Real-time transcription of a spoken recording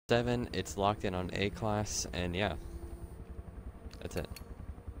7. It's locked in on A class, and yeah, that's it.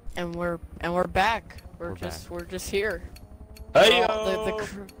 And we're back. We're just here. Hey,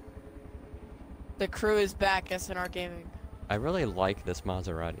 the crew is back. SNR Gaming. I really like this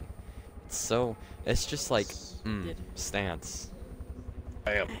Maserati. It's just like stance.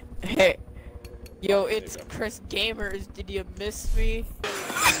 I am. Hey, yo, it's Chris Gamers. Did you miss me?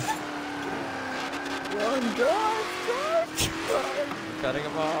 Run, drive. Cutting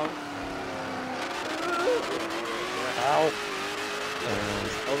him off. Ow.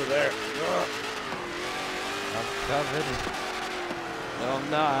 Over there. I'm covered. No, I'm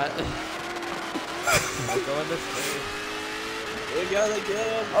not. I'm going this way. We gotta get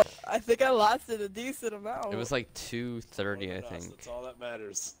him. Oh, I think I lost it a decent amount. It was like 230, I think. That's all that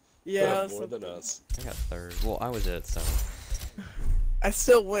matters. Yeah, more than us. I got 3rd. Well, I was it, so. I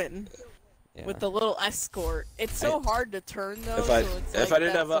still win. Yeah. With the little escort. It's so hard to turn though. If I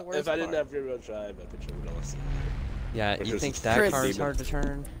didn't have rear-wheel drive, I could turn it off. Yeah, you think that car is hard to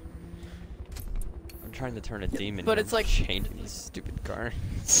turn? I'm trying to turn a demon. But it's like changing this stupid car.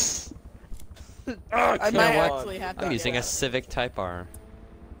 I might actually have to. I'm using a Civic Type R.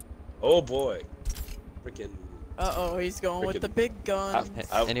 Oh boy. Freaking. Uh-oh, he's going with the big gun.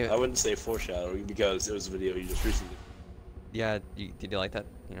 I wouldn't say foreshadowing because it was a video you just recently. Yeah, did you like that?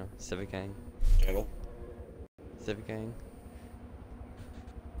 You know, Civic Gang. Channel. Civic Gang.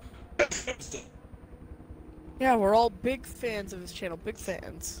 Yeah, we're all big fans of this channel. Big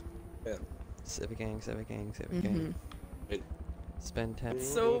fans. Yeah. Civic Gang, Civic Gang, Civic Gang. Spend 10. It's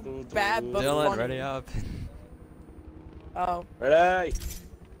so bad, but Dylan, funny. ready up. Oh. Ready.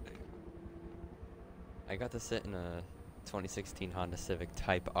 I got to sit in a 2016 Honda Civic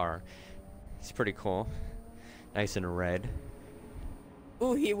Type R. It's pretty cool. Nice and red.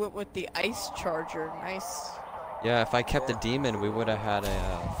 Ooh, he went with the ice charger. Nice. Yeah, if I kept the demon, we would have had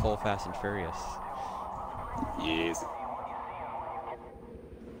a full Fast and Furious. Yes.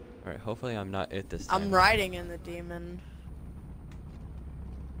 Alright, hopefully I'm not it this time. I'm riding in the demon.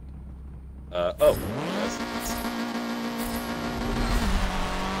 Oh.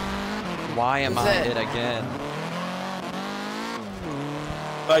 Why am I it again?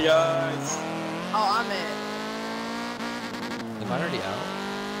 Bye guys. Oh, I'm it. Am I already out?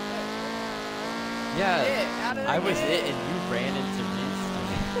 Yeah, I was it and you ran into me.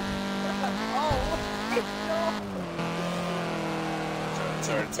 Oh,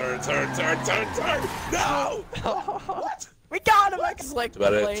 Turn. No! What? We got him! I was like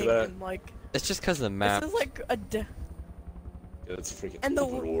playing and like... It's just because of the map. This is like a... It's freaking and the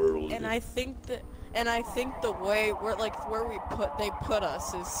world. And I think the way they put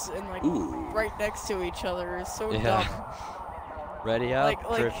us is in like right next to each other is so dumb. Ready up,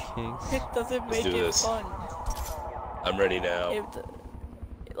 like Kings. it doesn't make it fun. I'm ready now.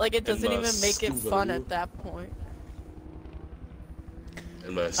 It doesn't even make it fun at that point.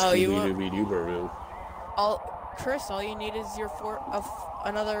 And my Chris, all you need is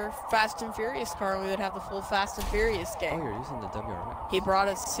another Fast and Furious car, and we would have the full Fast and Furious game. Oh, you're using the WRX. He brought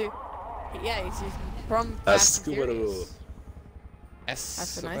us to. Yeah, he's using from Fast and Furious.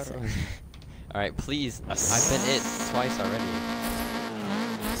 That's a nice thing. Alright, please. I've been it twice already.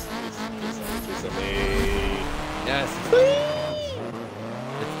 Yes.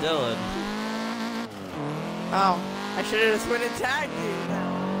 It's Dylan. Oh, I should have just went and tagged you now.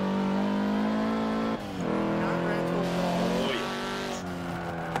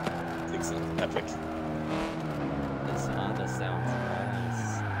 Epic. This Honda sounds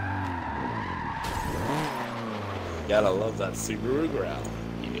nice. Gotta love that Subaru growl.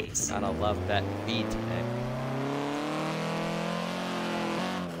 Yes. Gotta love that VTEC.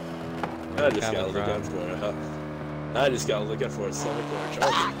 I just gotta look out for a Sonic or a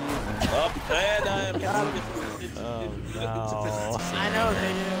Charger. Up, and I am. Oh no. I know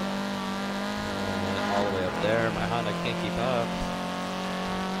they do. All the way up there, my Honda can't keep up.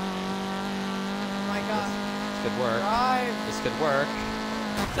 Oh my god. This could work. Drive. This could work.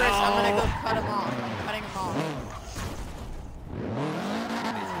 Chris, I'm gonna go cut him off. I'm cutting him off.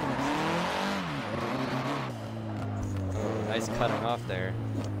 Nice cutting off there.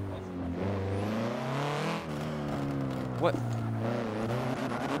 What?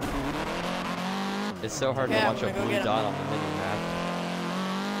 It's so hard to watch a blue dot on the mini-map.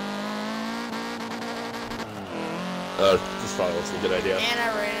 This probably was a good idea. And I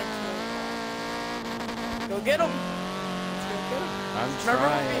ran into him. Go get him! Let's go get him. Remember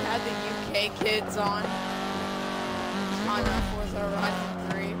when we had the UK kids on Forza Horizon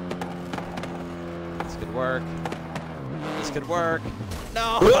 3? This could work. This could work.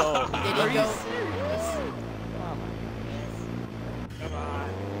 No! Did he go? Come on.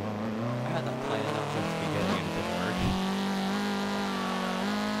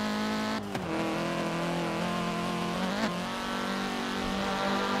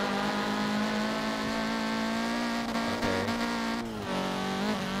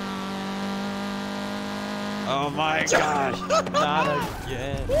 Oh my gosh! Not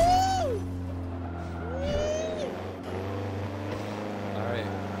again. Alright,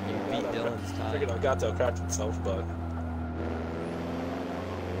 you beat Dylan's time. Freaking Elgato cracked himself, but.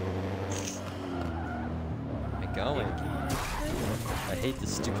 Am I going? I hate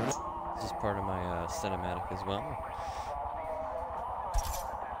this stupid. This is part of my cinematic as well.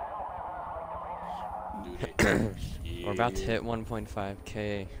 We're about to hit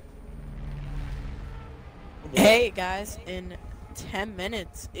 1.5K. Hey guys, in 10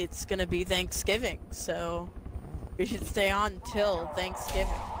 minutes it's gonna be Thanksgiving, so we should stay on till Thanksgiving.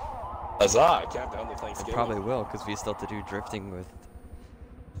 Huzzah! Countdown to I Thanksgiving. probably will, because we still have to do drifting with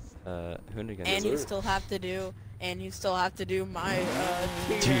Hoonigan. And you still have to do, my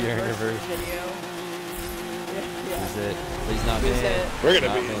 2-year anniversary video. Yeah. Is it? Please not me. Who's it? We're gonna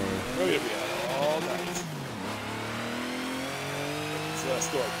Not be me. all night. It's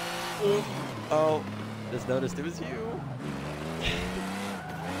scored. Oh, just noticed it was you.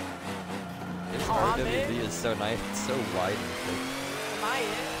 This RWB is so nice. It's so wide and thick. Am I it?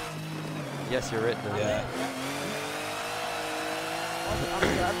 Yes, you're it. Dylan. Yeah. I'm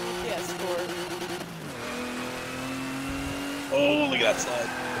driving with the escort. Oh, look at that slide.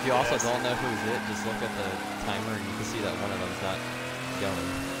 If you also don't know who's it, just look at the timer and you can see that one of them's not going.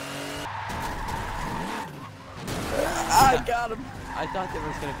 I got him. I thought there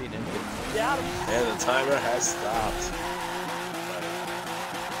was going to be an input. Got him. And the timer has stopped.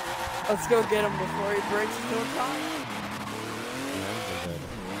 Let's go get him before he breaks his own time. Yeah, we're good.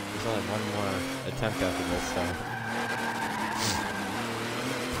 There's only one more attempt after this, so.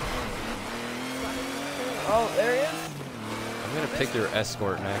 Oh, there he is. I'm going to pick your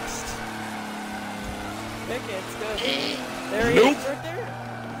escort next. Pick it, it's good. There he Nope. is, right there.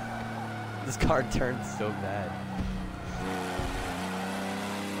 This car turns so bad.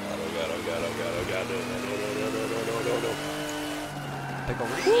 Oh god, no. Pick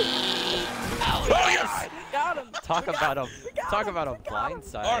over. Oh god! Got him. Talk about a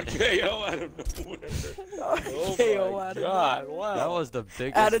blindside. RKO out of nowhere. Oh RKO my out of god, wow. That was the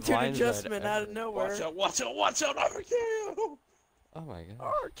biggest Attitude blindside adjustment ever. out of nowhere. Watch out, RKO! Oh my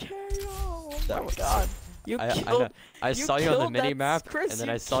god. RKO. That Oh my was- god. You killed. I saw you on the killed mini that- map, Chris, and then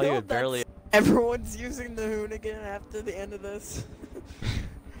you I saw you killed that barely. Everyone's using the Hoonigan after the end of this.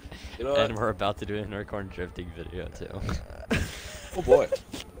 You know And what? we're about to do an unicorn drifting video too. Oh boy.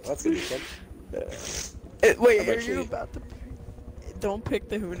 That's gonna be fun. Wait, I'm are actually- you about to? Don't pick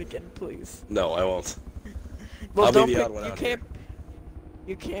the Hoonigan, please. No, I won't. Well, I'll be don't the pick. odd one You out can't.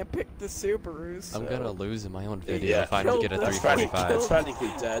 You can't pick the Subarus. I'm so- gonna lose in my own video Yeah. if I don't get a That's It's 345.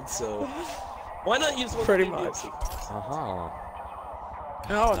 practically dead, so why not use one? Pretty of the much. DLCs? Uh-huh. Oh,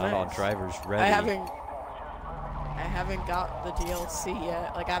 Not all nice. drivers ready. I haven't got the DLC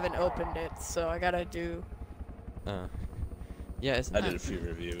yet. Like I haven't opened it, so I gotta do. Yeah, isn't I that, did a few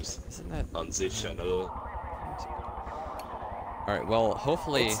reviews isn't that? on the channel. All right. Well,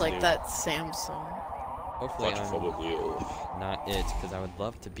 hopefully, It's like that Samsung. hopefully Watch I'm for you. not it, because I would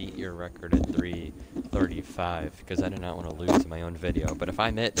love to beat your record at 3:35, because I do not want to lose in my own video. But if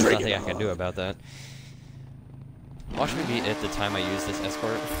I'm it, there's nothing I can do about that. Watch me beat it the time I use this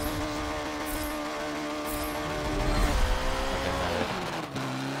escort. Okay, not it.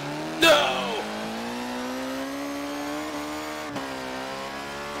 No!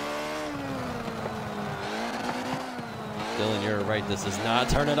 Dylan, you're right. This is not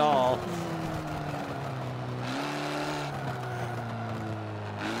turn at all.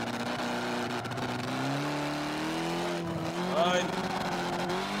 Fine.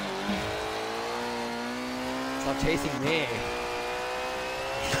 Stop chasing me.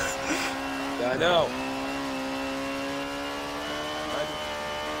 Yeah, I know. I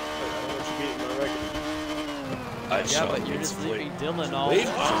don't want you beating my record. I Yeah, shall but you're it's just free. leaving Dylan all. Leave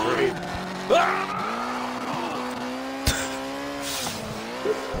free. Ah!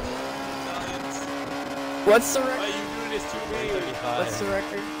 What's the Why are record? you doing this to me? 3:35. What's the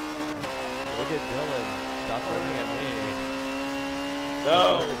record? Look at Dylan. Stop looking at me. No.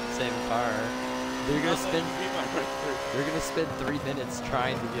 We're in the same car. You're gonna Not spend. letting me beat my record. You're gonna spend 3 minutes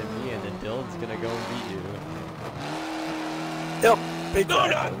trying to get me, and then Dylan's gonna go and beat you. Yep. Big No,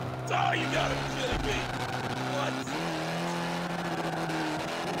 record. no! Oh, you gotta be kidding me! What?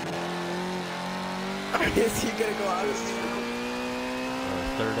 Is he gonna go out of me? We're a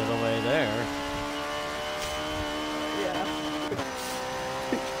third of the way there. Yeah.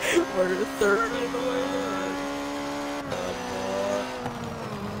 We're a third of the way there.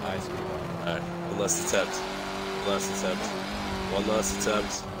 I screwed up. Alright, one last attempt. One last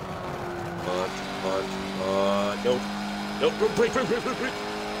attempt. Nope. Nope, break.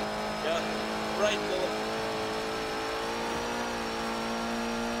 Yeah, right, Dylan.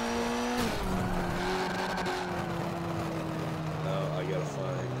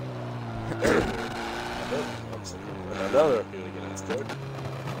 There we go. Another feeling against it.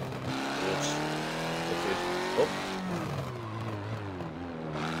 Which, oh.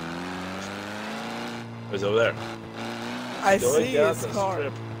 Who's over there? I Going see down his the car.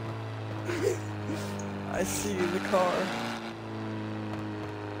 strip. I see the car.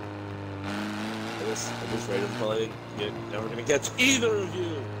 At this rate of play, you're never gonna catch either of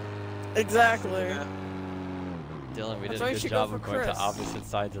you. Exactly. Yeah. Dylan, we That's did why a you good should job go of for going to Chris. opposite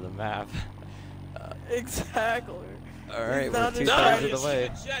sides of the map. Exactly. Alright, He's we're not 2 just thirds trying of the way.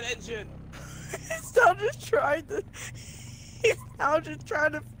 Jet engine. He's now just trying to. He's now just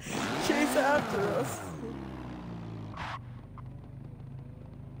trying to chase after us.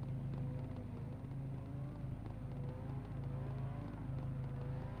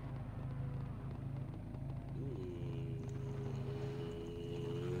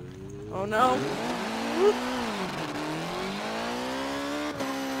 Oh no.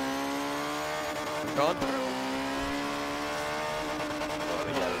 Going through.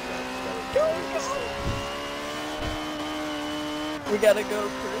 We gotta go,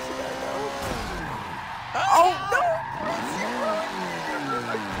 Chris. We gotta go. Oh no!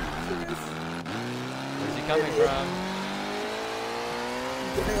 Where's he coming from?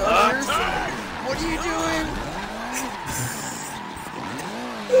 What are you doing?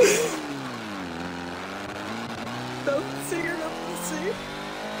 Nothing to see or nothing to see.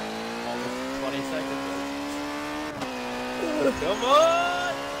 Almost 20 seconds. Come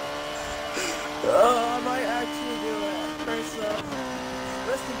on! Oh, I might actually do it. Chris,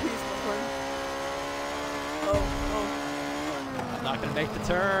 rest in peace, my friend. Oh. I'm not gonna make the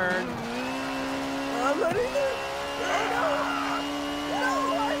turn. I'm not either. No,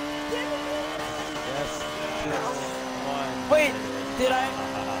 I didn't. Yes. 2, 1. Wait, did I?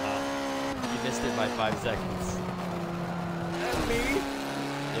 You missed it by 5 seconds. Me?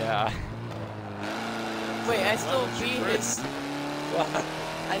 Yeah. Wait, I still beat his. What?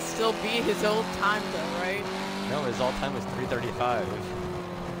 I still beat his old time though, right? No, his all time was 3:35.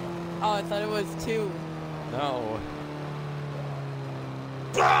 Oh, I thought it was 2. No.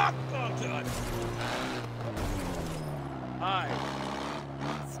 Fuck! Oh god! Hi.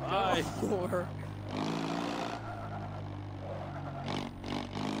 Hi. 4. 4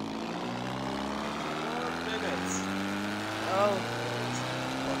 minutes. Oh.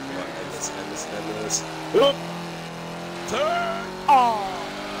 End this. Oop! Turn! Oh.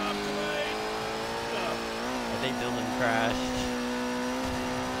 I think Dylan crashed.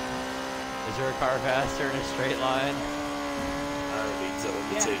 Is your car faster in a straight line? I don't need someone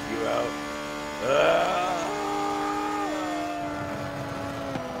to Yeah. take you out.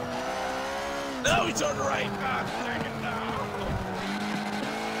 No, he turned right! Ah, dang it, no!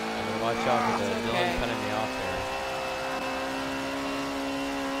 I'm gonna watch out for the It's Dylan okay. cutting me off there.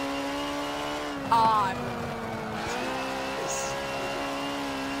 Ah.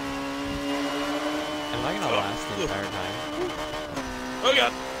 Am I gonna last the entire time? Oh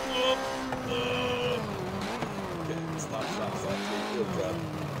god! Okay, stop. Good job.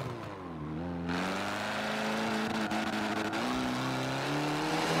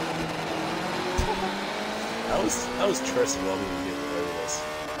 I was cursing while we were getting rid of this.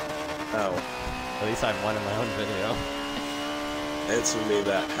 How? At least I won in my own video. Answer me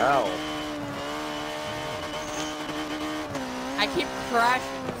that. How? I keep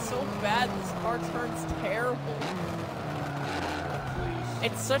crashing. It's so bad. This car turns terrible.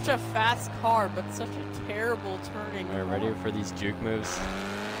 It's such a fast car, but such a terrible turning. Are you ready for these juke moves?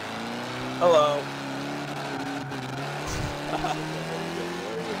 Hello.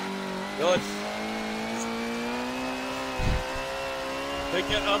 Good. Pick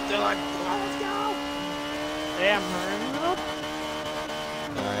it up, Dylan. Let's go. Damn, hurry up.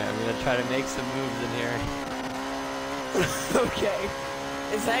 Alright, I'm gonna try to make some moves in here. Okay.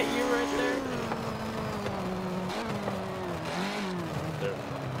 Is that you right there?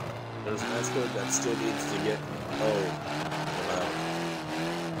 There's an escort that still needs to get. Oh. Wow.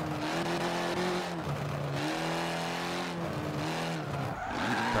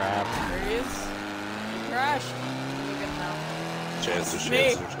 Crap. There he is. He crashed. Look at him now. Chance.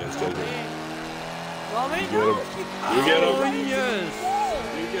 Me. Go. Mommy, You no. You get him. Oh, yes!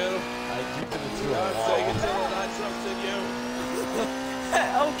 You get him. I juked him into a I'm taking wall. Dylan. I trusted you.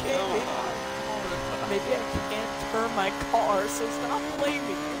 Okay. Come on. Maybe I can't turn my car, so stop blaming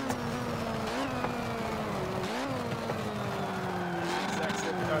it. Exact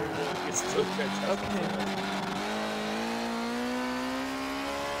same car you want. It's still catch up. Okay.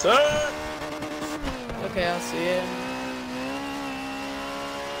 Turn! Okay, I'll see it.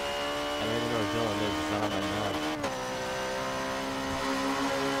 I don't even know where Dylan is. It's not on my map.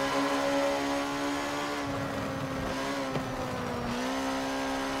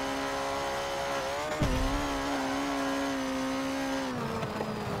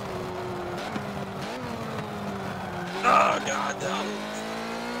 Oh God, no!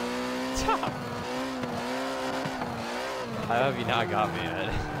 How have you not got me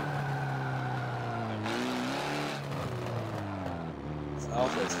yet? This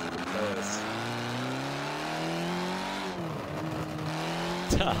Alpha's freaking fast.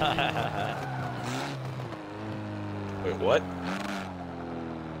 Wait, what?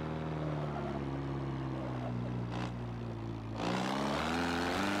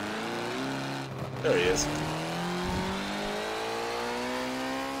 There he is.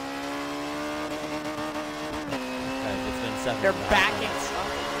 It's been 7. They're backing up.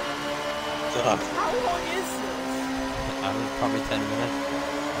 Ugh. How long is this? I don't know, probably 10 minutes.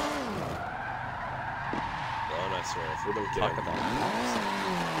 Oh, nice one. If we don't get Talk him. about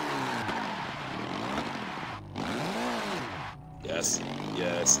Yes.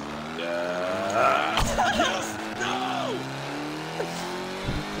 Yes. Yes. Yes. No.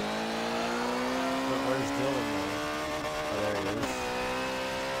 Where's Dylan? Oh, there he is.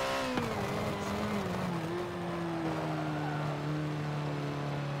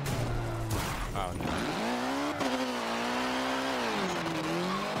 Oh no.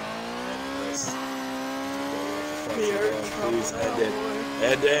 Please end it.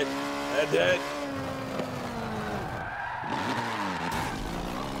 End it. End it.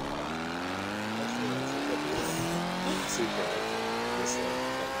 Super. This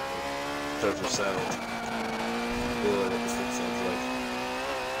terms of sound. Really, what this thing sounds like.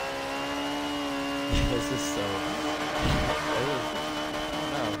 This is so.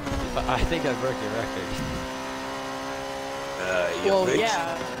 No. But I think I broke your record. You Well, think?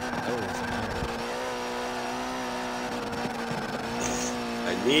 yeah. I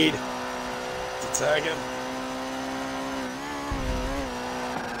need to tag him.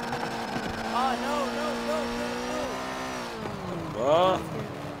 Oh, no. Come on.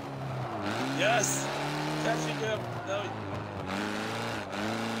 Yes! Catching him. No.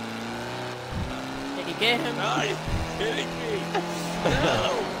 Did you get him? No, you're kidding me.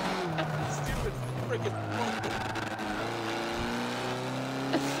 No! Stupid freaking monkey.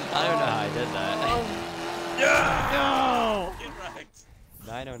 I don't know how I did that. Yeah! No! Get wrecked.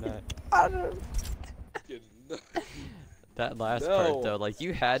 909. I don't. Get That last No. part though, like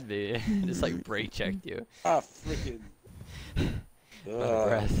you had me. Just like brake checked you. Ah, freaking.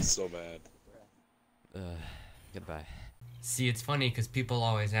 breath. So bad. Goodbye. See, it's funny because people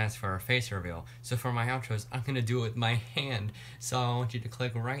always ask for a face reveal. So for my outros, I'm going to do it with my hand. So I want you to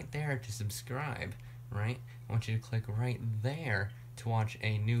click right there to subscribe, right? I want you to click right there to watch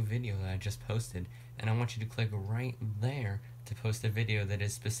a new video that I just posted. And I want you to click right there to post a video that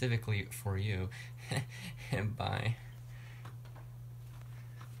is specifically for you. And bye.